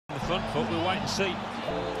front foot, we'll wait and see.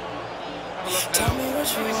 Tell me what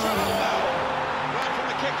you want. Right from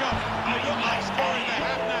the kick-off. Oh, look like scoring they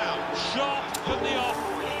have now. Sharp from the off.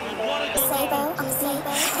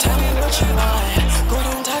 Tell me what you want. Go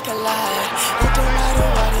don't talk a lot. It don't matter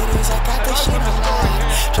what it is, I got this shit on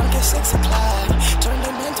lock. Drunk at 6 o'clock, turned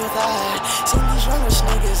them into that. Seen these young rich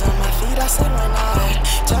niggas on my feet, I said why not.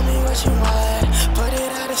 Tell me what you want, put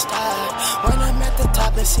it out of stock. When I'm at the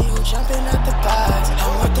top, let's see who jumping at the box.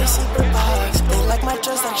 I'm with the secret box, they like my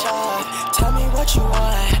dress like shock. Tell me what you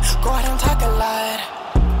want, go out and talk a lot.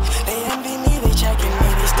 They envy me, they checking me,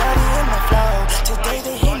 they study in my flow. Today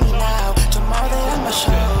they hate me now, tomorrow they at my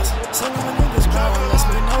shows. Singing when niggas grown, lets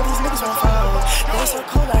me know these niggas won't fold. They so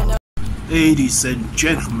cold, I know. Ladies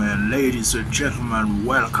and gentlemen,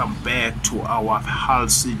 welcome back to our Hull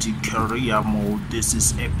City career mode. This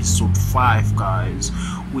is episode 5, guys.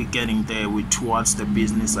 We're getting there. We're towards the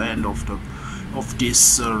business end of this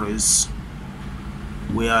series.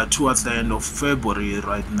 We are towards the end of February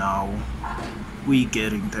right now. We're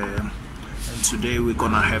getting there, and today we're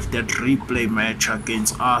gonna have that replay match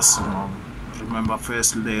against Arsenal. Remember,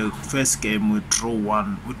 first game we draw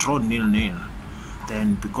 0-0.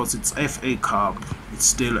 Then because it's FA Cup, it's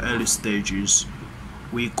still early stages,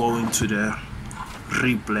 we're going to the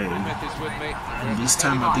replay, and this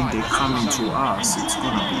time I think they're coming to us. It's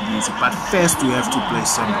gonna be easy, but first we have to play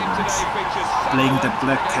Sunderland. Playing the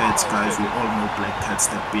Black Cats, guys. We all know Black Cats.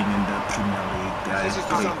 They've been in the Premier League. They are a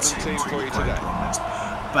great team, to be quite honest,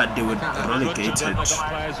 but they were relegated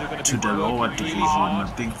to the lower division. I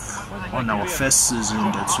think on our first season,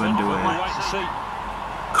 that's when they were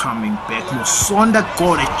coming back. Musonda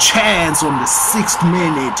got a chance on the 6th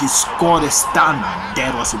minute. He scored a stunner.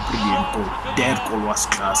 That was a brilliant goal. That goal was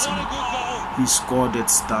classy. He scored that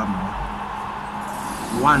stunner.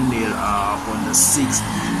 1-0 up on the 6th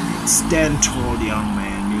minute. Stand tall, young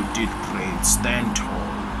man. You did great. Stand tall.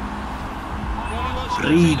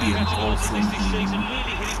 Brilliant goal from him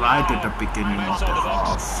right at the beginning of the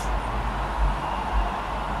half.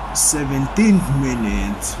 17th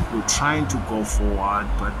minute, we're trying to go forward,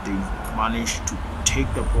 but they managed to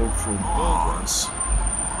take the ball from us.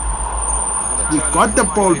 We got the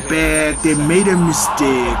ball back. They made a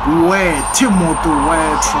mistake where Timothy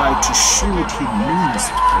Ware tried to shoot. He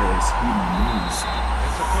missed. Yes, he missed.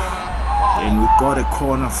 Then we got a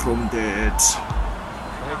corner from that,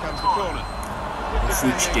 of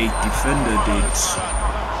which they defended it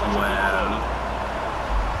well.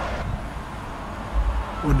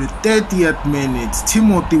 On the 30th minute,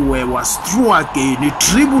 Timothy Ware was through again. He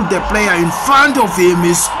dribbled the player in front of him.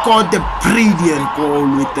 He scored the brilliant goal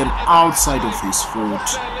with an outside of his foot.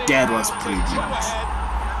 That was brilliant.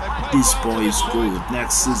 This boy is good.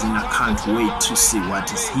 Next season, I can't wait to see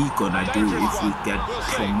what is he gonna do if we get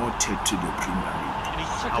promoted to the Premier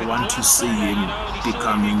League. I want to see him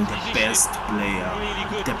becoming the best player,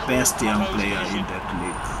 the best young player in that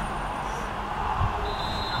league.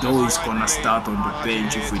 Though he's gonna start on the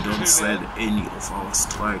bench if we don't sell any of our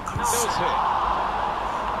strikers.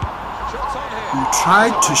 We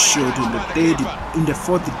tried to shoot in the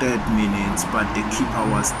 43rd minute, but the keeper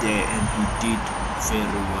was there and he did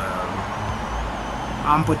very well.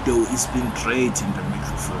 Ampadou has been great in the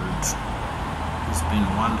midfield. He's been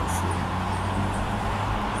wonderful.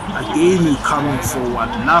 Again, he coming forward.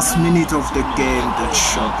 Last minute of the game, that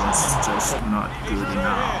shot was just not good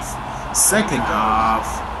enough. Second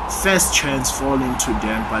half, first chance falling to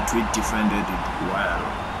them, but we defended it well.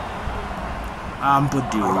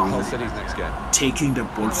 Ampadou taking the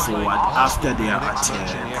ball forward after their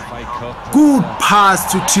attack. Good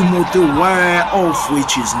pass to Timothy Ware, of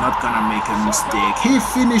which he's not gonna make a mistake. He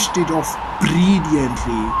finished it off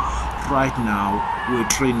brilliantly. Right now, we're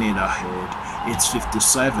 3-0 ahead. It's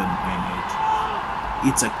 57 minutes.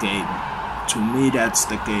 It's a game. To me, that's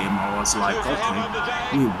the game. I was like, okay,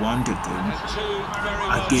 we won the game.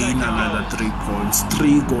 Again, another 3 points,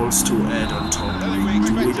 3 goals to add on top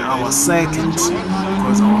with our second team,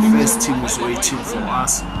 because our first team was waiting for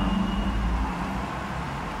us.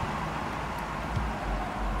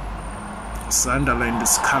 Sunderland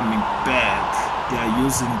is coming back. They are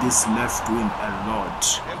using this left wing a lot,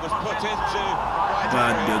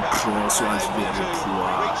 but the cross was very poor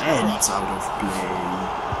and it's out of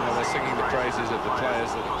play. Singing the praises of the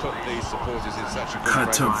players that have put these supporters in such a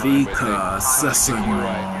good Katavika, Sassanyo.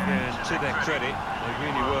 To their credit, they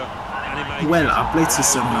really were. Well, I played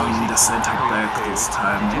Sassanyo in the centre back this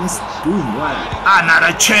time. He's doing well.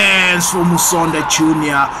 Another chance for Musonda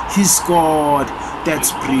Jr. He scored.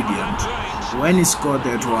 That's brilliant. When he scored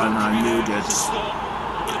that one, I knew that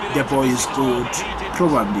the boy is good.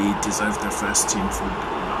 Probably he deserves the first team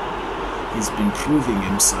football. He's been proving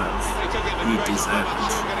himself. He deserves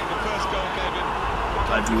it.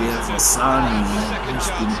 But we have a son who's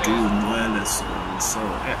been doing well as well. So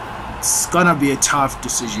it's gonna be a tough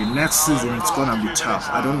decision. Next season it's gonna be tough.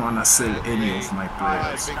 I don't wanna sell any of my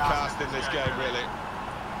players.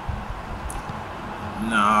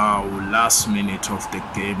 Now, last minute of the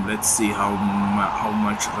game. Let's see how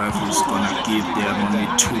much ref is gonna give them. Only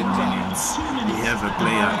 2 minutes. We have a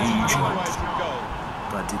player injured,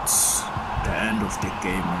 but it's the end of the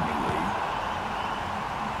game anyway.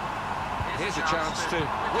 Here's a chance to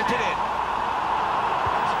whip it in.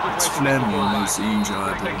 It's Fleming who's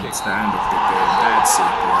injured, and it's the end of the game. That's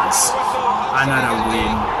it, boys. Another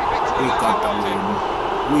win. We got the win.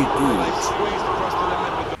 We good.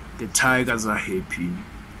 The Tigers are happy.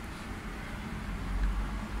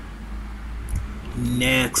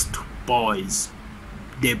 Next, boys,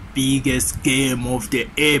 the biggest game of the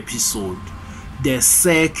episode. The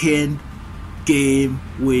second game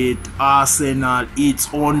with Arsenal. It's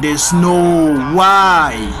on the snow.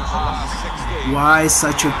 Why? Why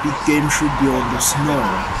such a big game should be on the snow?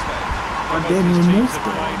 But then we moved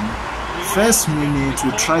on. First minute,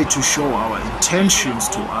 we tried to show our intentions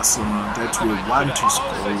to Arsenal that we want to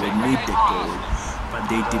score, we need the goal, but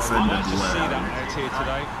they defended well.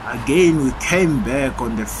 Again, we came back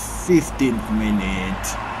on the 15th minute.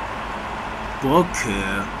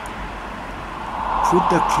 Booker put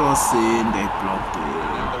the cross in, they blocked it.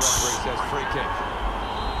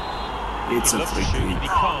 It's a free kick.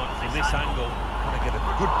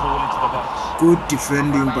 Good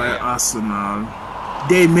defending by Arsenal.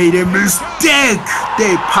 They made a mistake.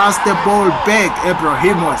 They passed the ball back.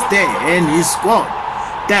 Ibrahim was there and he scored.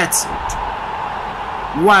 That's it.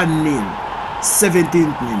 1-0.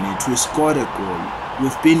 17th minute. We scored a goal.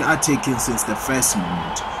 We've been attacking since the first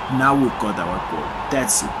minute. Now we got our goal.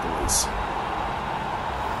 That's it, boys.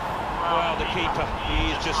 Well, the keeper,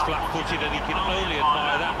 he is just flat-footed and he can only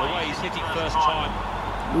admire that, the way he's hitting first time.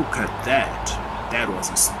 Look at that. That was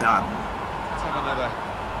a stun. Let's have another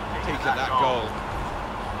peek at that goal.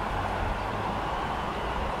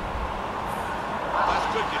 That's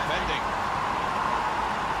good defending.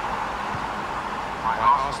 By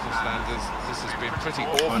Arsenal standards, this has been pretty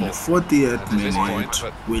awful. On the 40th minute,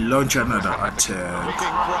 we launch another attack.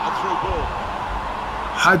 Looking for a through ball.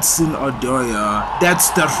 Hudson Odoya,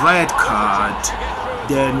 that's the red card.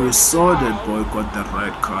 Then we saw that boy got the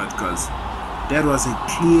red card because that was a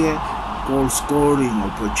clear goal scoring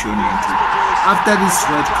opportunity. After this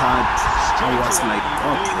red card, I was like,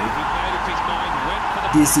 okay,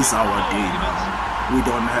 this is our day now. We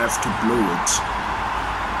don't have to blow it.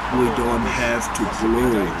 We don't have to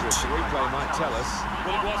blow it.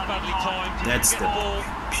 That's the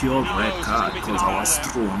pure red card because I was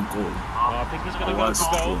thrown goal. I was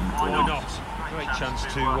thrown goal. Great chance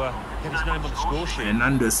to get his name on the score sheet.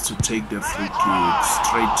 Hernandez to take the free kick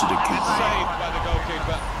straight to the keeper. Saved by the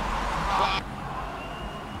goalkeeper.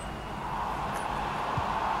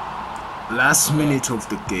 Last minute of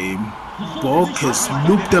the game, Borges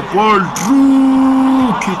looped the ball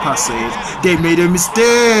through. Keeper saved. They made a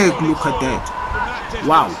mistake. Look at that.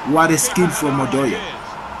 Wow, what a skill from Odoya.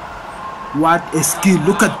 What a skill.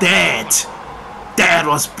 Look at that. That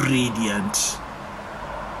was brilliant.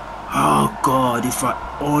 Oh God, if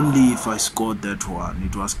I scored that one,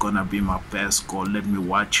 it was gonna be my best goal. Let me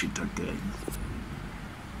watch it again.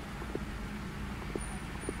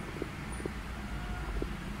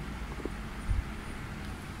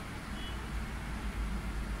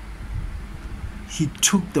 He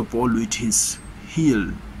took the ball with his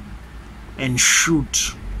heel and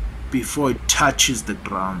shoot before it touches the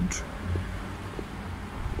ground.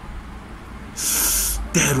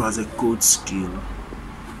 That was a good skill.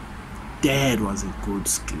 That was a good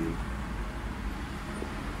skill.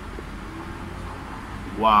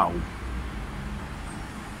 Wow.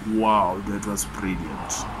 Wow, that was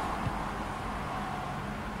brilliant.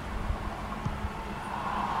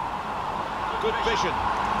 Good vision.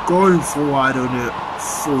 Going forward on the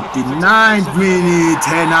 49th minute,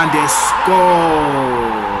 Hernandez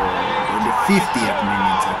scored. On the 50th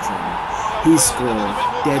minute, actually. He scored.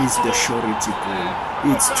 That is the surety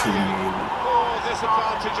goal. It's 2-0.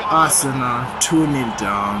 Arsenal 2-0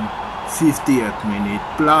 down. 50th minute,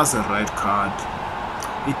 plus a red card.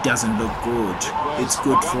 It doesn't look good. It's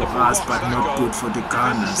good for us, but not good for the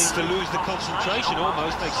Gunners. To lose the concentration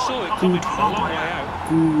almost. They saw it Good coming from a long way header. out.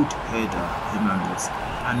 Good header, Hernandez.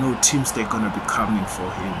 I know teams, they're gonna be coming for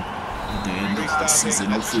him at the end of the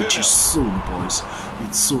season, of which is soon, boys.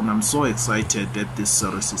 It's soon. I'm so excited that this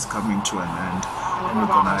series is coming to an end, and we're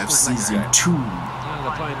gonna have season 2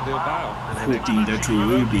 hoping that we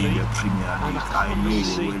will be in the Premier League. I know we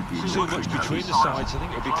will be in the Premier League.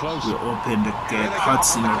 We opened the gap.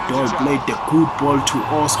 Hudson-Odoi played the good ball to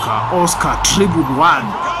Oscar. Oscar dribbled one,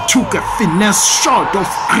 took a finesse shot of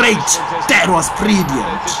great. That was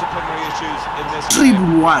brilliant.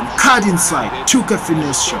 Dribbled one, cut inside, took a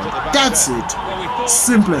finesse shot. That's it.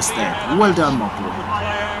 Simple as that. Well done, my boy.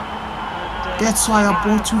 That's why I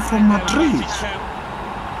bought you from Madrid.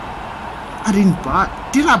 I didn't buy.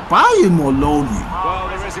 Did I buy him or loan him? Well,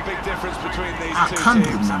 there is a big difference between these I can't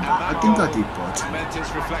remember. I think I did buy him.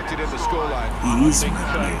 He is my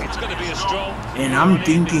player. And I'm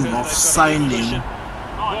thinking of signing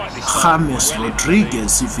James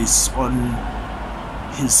Rodriguez if he's on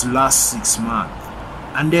his last 6 months.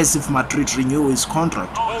 Unless if Madrid renew his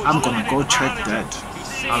contract. I'm gonna go check that.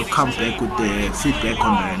 I'll come back with the feedback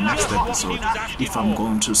on the next episode if I'm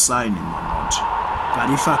going to sign him or not. But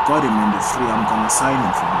if I got him on the free, I'm gonna sign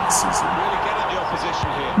him for next season.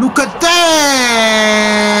 Look at that!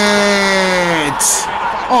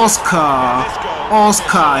 Oscar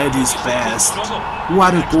at his best.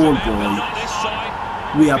 What a goal, boy.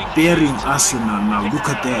 We are bearing Arsenal now. Look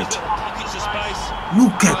at that.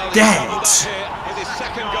 Look at that.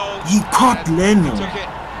 He caught Leno.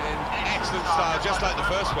 Just like the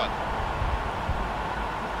first one.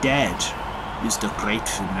 That is the great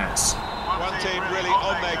finesse. One team really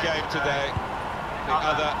on their game today. The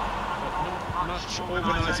other, much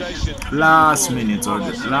organisation. Last minute of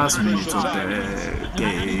the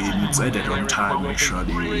game. It's added on time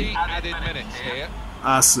actually.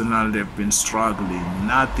 Arsenal, they've been struggling.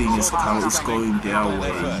 Nothing is going their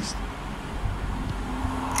way.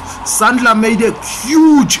 Sandler made a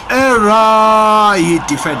huge error. He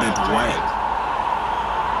defended well.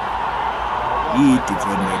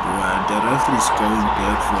 The referee is going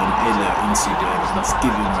back for an earlier incident. He's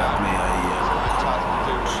giving the player a yellow card.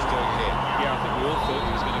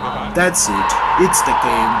 That's it. It's the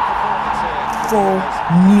game.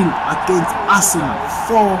 4-0 against Arsenal.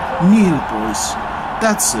 4-0, boys.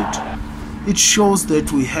 That's it. It shows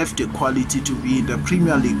that we have the quality to be in the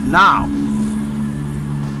Premier League now.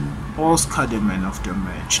 Oscar, the man of the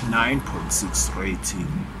match. 9.6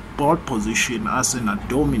 rating. Ball position, Arsenal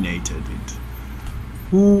dominated it.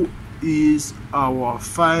 Who is our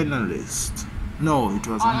finalist? No, it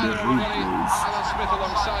was on the replays.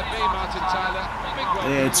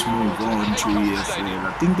 Let's move on to EFL.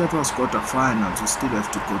 I think that was quarterfinals. We still have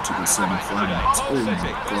to go to the semi-finals. Oh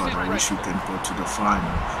my god, I wish we can go to the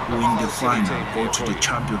final. Win the final, go to the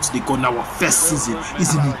Champions League on our first season.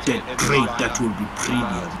 Isn't it that great? That will be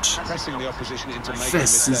brilliant.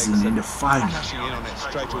 First season in the final.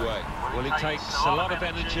 Well, it takes a lot of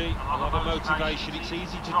energy, a lot of motivation. It's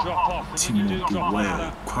easy to drop off. Timothy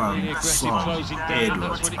Well, Kwang Song,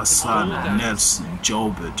 Edwards, Asano, Nelson,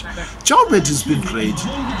 Jobert. Jobert has been great.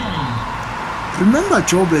 Remember,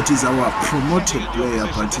 Jobert is our promoted player,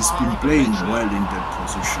 but he's been playing well in that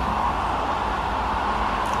position.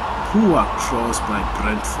 Poor cross by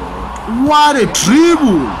Brentford. What a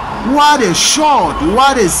dribble! What a shot!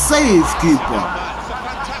 What a save, keeper!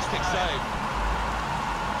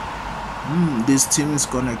 This team is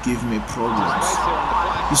gonna give me problems.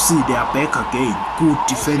 You see, they are back again. Good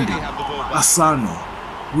defending. Asano,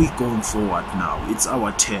 we going forward now. It's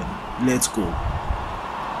our turn. Let's go.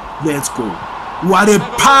 Let's go. What a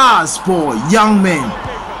pass, boy, young man.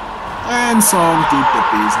 And Song did the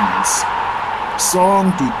business.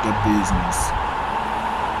 Song did the business.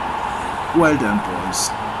 Well done, boys.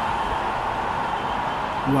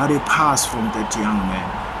 What a pass from that young man.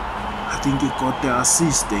 I think he got the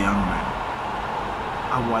assist, the young man.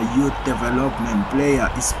 Our youth development player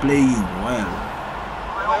is playing well.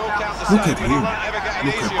 Look at him.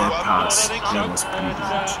 Look at that pass. That was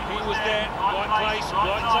brilliant.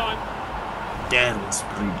 That was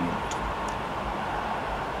brilliant.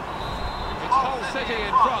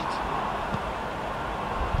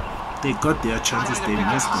 They got their chances, they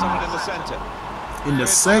missed them. In the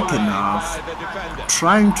second half,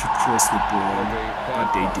 trying to cross the ball,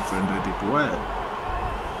 but they defended it well.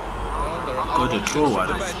 Got a throw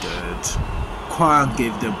out of that. Kwang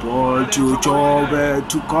gave the ball to Jobert,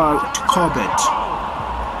 to Corbett.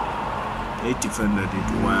 They defended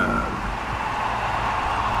it well.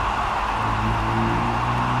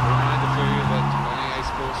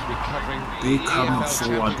 They come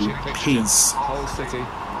forward with pace.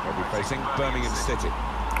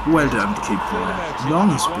 Well done, keeper. Long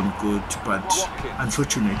has been good, but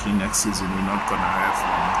unfortunately next season we're not gonna have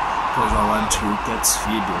one because I want to get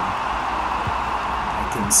Sweden. I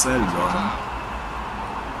can sell Long.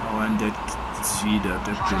 I want that Sweden,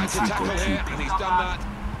 that Benfica keeper.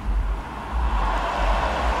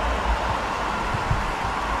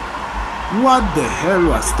 What the hell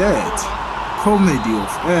was that? Comedy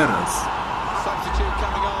of errors. Substitute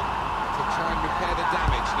coming on to try and repair the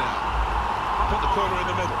damage now. Put the corner in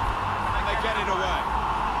the middle, and they get it away.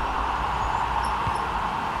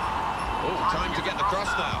 Oh, time to get the cross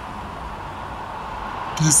now.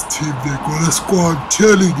 This team, they're gonna score. I'm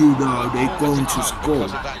telling you now, they're going to score.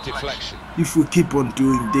 Because of that deflection. If we keep on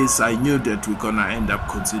doing this, I knew that we're gonna end up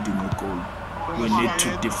conceding a goal. We need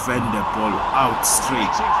to defend the ball out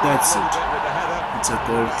straight. That's it. It's a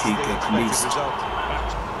goal kick at least.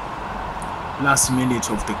 Last minute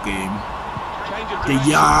of the game.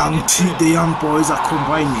 The young boys are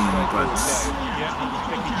combining, but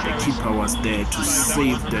the keeper was there to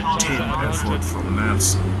save the 10 effort from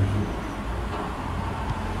Nelson.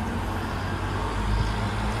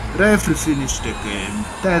 Referee finished the game.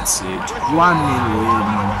 That's it. 1-0 win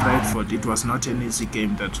on Bradford. It was not an easy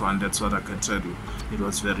game, that one. That's what I can tell you. It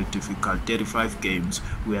was very difficult. 35 games.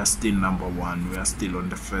 We are still number 1. We are still on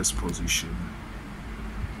the first position.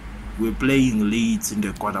 We're playing Leeds in the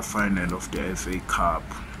quarterfinal of the FA Cup.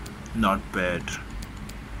 Not bad.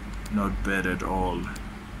 Not bad at all.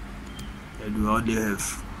 And we only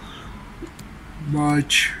have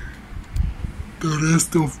March. The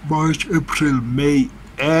rest of March, April, May.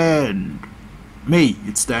 And May,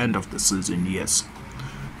 it's the end of the season. Yes,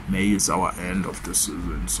 May is our end of the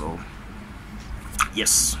season, so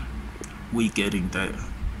yes, we're getting there.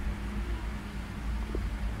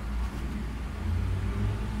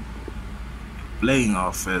 Playing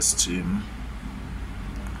our first team.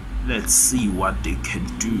 Let's see what they can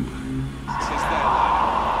do. This is their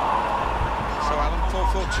lineup. So Alan,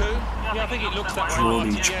 4-4-2. Yeah, I think it looks that way.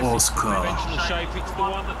 Krolic, Oscar. Conventional shape, it's the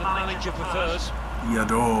one that the manager prefers.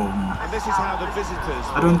 Yadom. And this is how the visitors.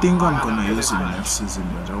 I don't think I'm gonna use him next season.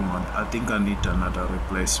 I think I need another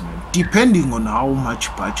replacement. Depending on how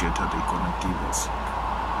much budget are they gonna give us.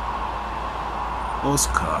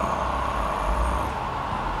 Oscar.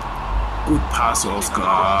 Good pass,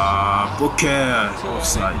 Oscar. Booker.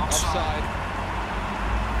 Offside.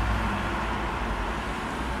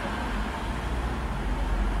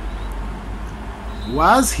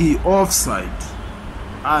 Was he offside?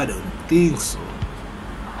 I don't think so.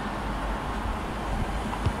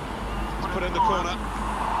 Put in the corner.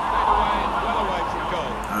 Well away from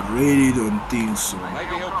goal. I really don't think so.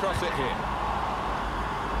 Maybe he'll cross it here.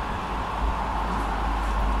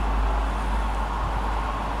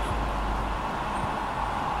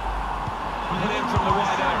 Put in from the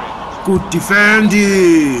wide area. Good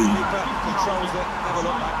defending. Keeper controls it. Never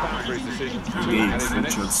looked back for his decision. Game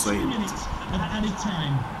featured saved.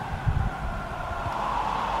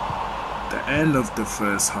 The end of the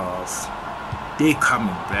first half. They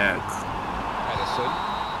coming back. Edison.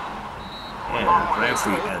 And the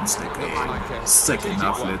referee ends the game. Second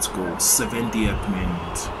half, let's go. 70th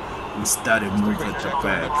minute. We started moving at the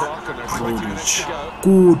back. Krolic.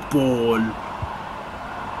 Good ball.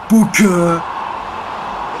 Booker.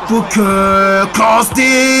 Crossed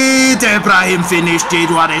it. Ibrahim finished it.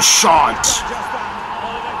 What a shot.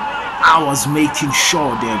 I was making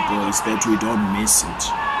sure there, boys, that we don't miss it.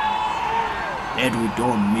 That we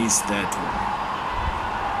don't miss that one.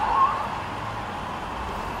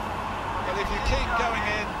 Well, if you keep going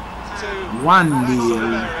in to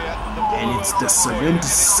 1-0, and it's the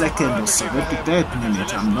 72nd or 73rd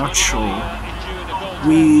minute, I'm not sure.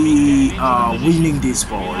 We are winning these,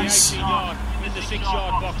 boys. In the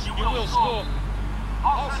 6-yard box, you will score.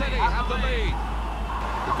 Hull City have the lead.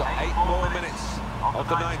 We've got 8 more minutes of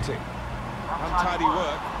the 90. Untidy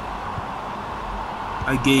work.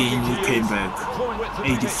 Again, we came back.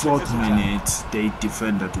 84th minute, they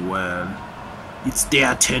defended well. It's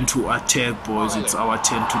their turn to attack, boys. It's our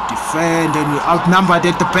turn to defend, and we're outnumbered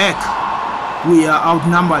at the back. We are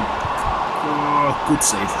outnumbered. Oh, good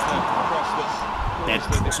save, keeper. That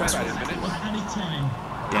cross was very poor.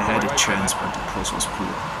 They had a chance, but the cross was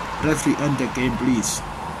poor. Referee, end the game, please.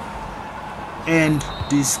 End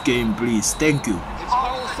this game, please. Thank you. It's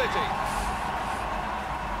Hull City.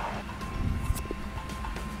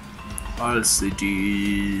 Hull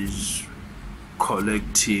City is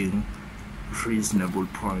collecting reasonable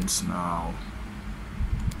points now.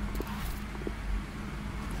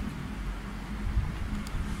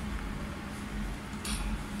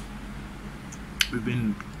 We've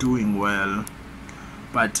been doing well,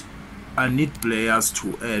 but I need players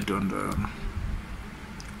to add on the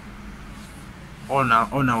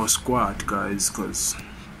on our squad, guys, because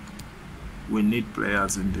we need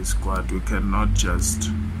players in this squad. We cannot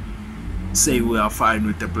just say we are fine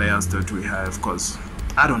with the players that we have, because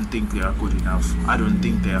I don't think they are good enough. I don't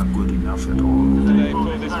think they are good enough at all. Today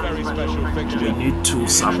for this very special fixture. We need to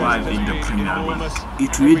survive in the Premier League.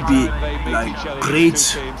 It will be like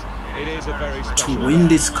great to win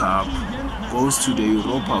this cup, goes to the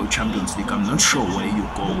Europa or Champions League. I'm not sure where you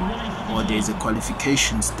go, or there's a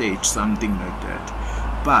qualification stage, something like that.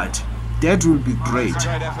 But that will be great.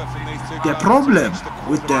 The problem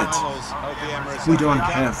with that, we don't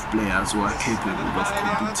have players who are capable of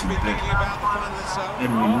competing there,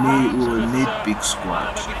 and we will need big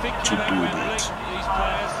squad to do that.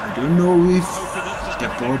 I don't know if the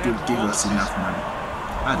board will give us enough money.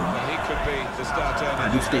 I don't know.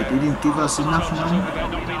 But if they didn't give us enough money,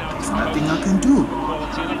 there's nothing I can do.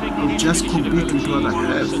 I'll just compete with what I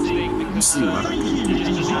have and see what I can do.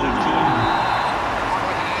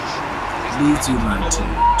 Leeds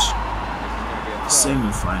United,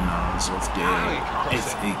 semi-finals of the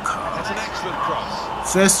FA Cup.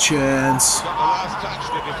 First chance,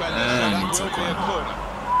 and it's a corner.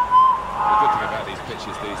 The good thing about these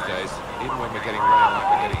pitches these days, even when we're getting rain like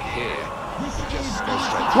we're getting here, just go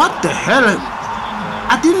straight. What the hell?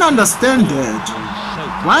 I didn't understand that.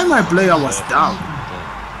 Why my player was down?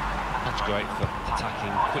 That's great for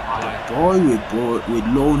attacking, quick play. Boy we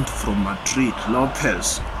loaned from Madrid,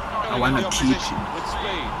 Lopez. I want to keep him.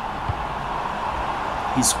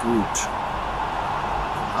 He's good.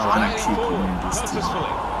 I want to keep him in this team.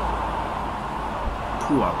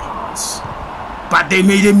 Poor pass. But they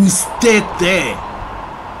made a mistake there.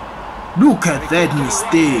 Look at that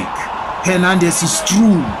mistake. Hernandez is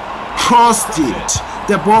through. Crossed it.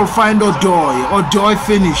 The ball find Odoi. Odoi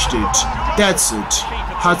finished it. That's it.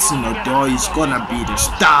 Hudson-Odoi is gonna be the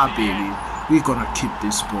star, baby. We're gonna keep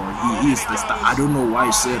this boy. He is the star. I don't know why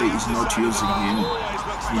Seri is not using him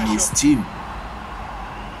in his team.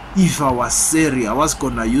 If I was Seri, I was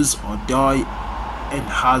gonna use Odoi and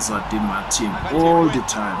Hazard in my team all the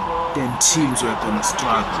time. Then teams were gonna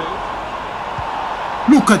struggle.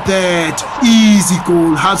 Look at that. Easy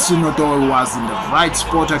goal. Hudson-Odoi was in the right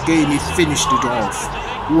spot again. He finished it off.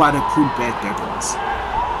 What a pullback that was.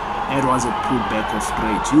 That was a pullback of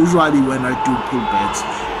great. Usually when I do pullbacks,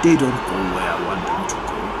 they don't go where I want them to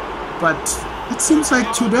go. But it seems like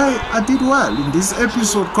today I did well in this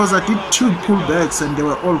episode because I did 2 pullbacks and they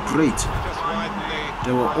were all great.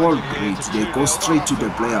 They were all great. They go straight to the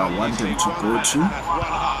player I want them to go to,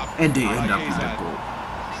 and they end up in the goal.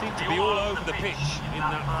 Seemed to be all over the pitch in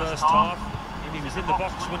that first half. And he was in the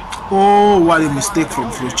box when it... Oh, what a mistake from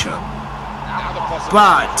Future.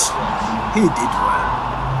 But he did well.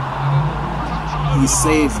 He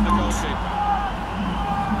saved it.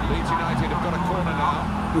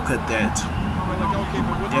 Look at that.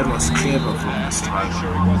 That was clever from the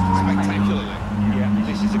striker. Yeah,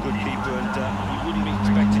 this is a good keeper and you wouldn't be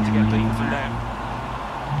expecting to get beaten from there.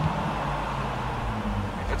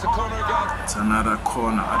 It's a corner again. It's another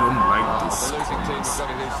corner. I don't like this. The losing team have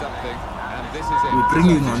got to do something, and this is it. We're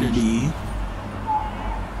bringing on Lee.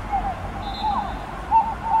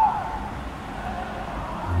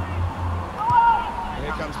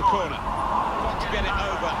 Here comes the corner. Got to get it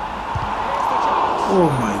over. Oh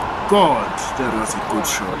my God, that was a good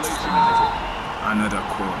shot. Another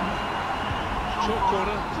corner. Short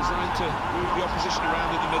corner designed to move the opposition around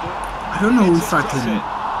in the middle. I don't know if I can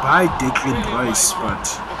buy Declan Rice, but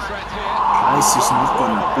Rice is not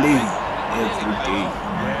gonna play every day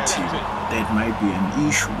on my team. That might be an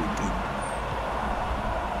issue with him.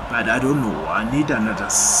 But I don't know. I need another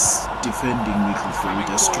defending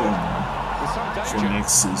midfielder strong for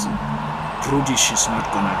next season. Prudish is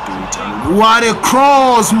not gonna do it. What a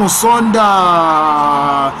cross,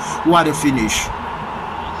 Musonda! What a finish!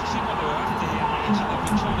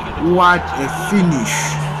 What a finish!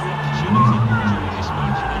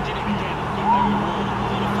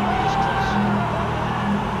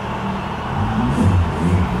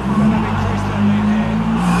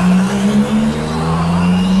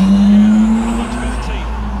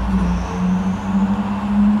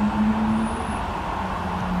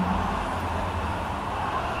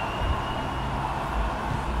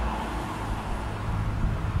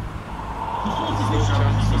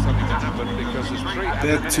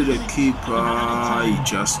 Back to the keeper, he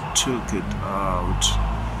just took it out.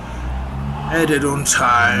 Added on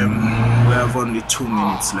time. We have only 2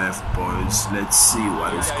 minutes left, boys. Let's see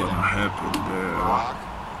what is gonna happen there.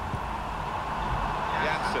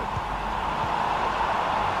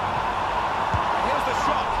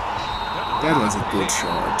 That was a good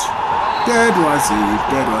shot. That was it.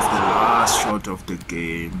 That was the last shot of the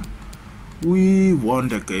game. We won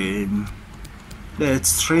the game.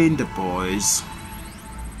 Let's train the boys.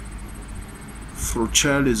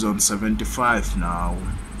 Fruchel is on 75 now.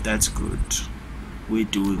 That's good. We're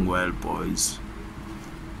doing well, boys.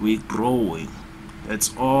 We're growing.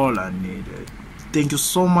 That's all I needed. Thank you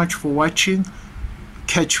so much for watching.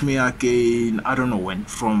 Catch me again, I don't know when,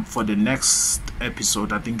 for the next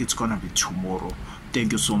episode. I think it's gonna be tomorrow.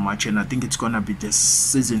 Thank you so much, and I think it's gonna be the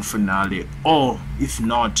season finale, or if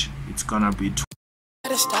not, it's gonna be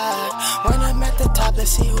when I'm at the top,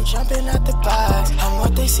 let's see who jumping at the box. I'm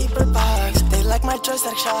what they see per box. They like my dress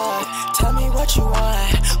like shot. Tell me what you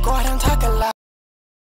want. Go out and talk a lot.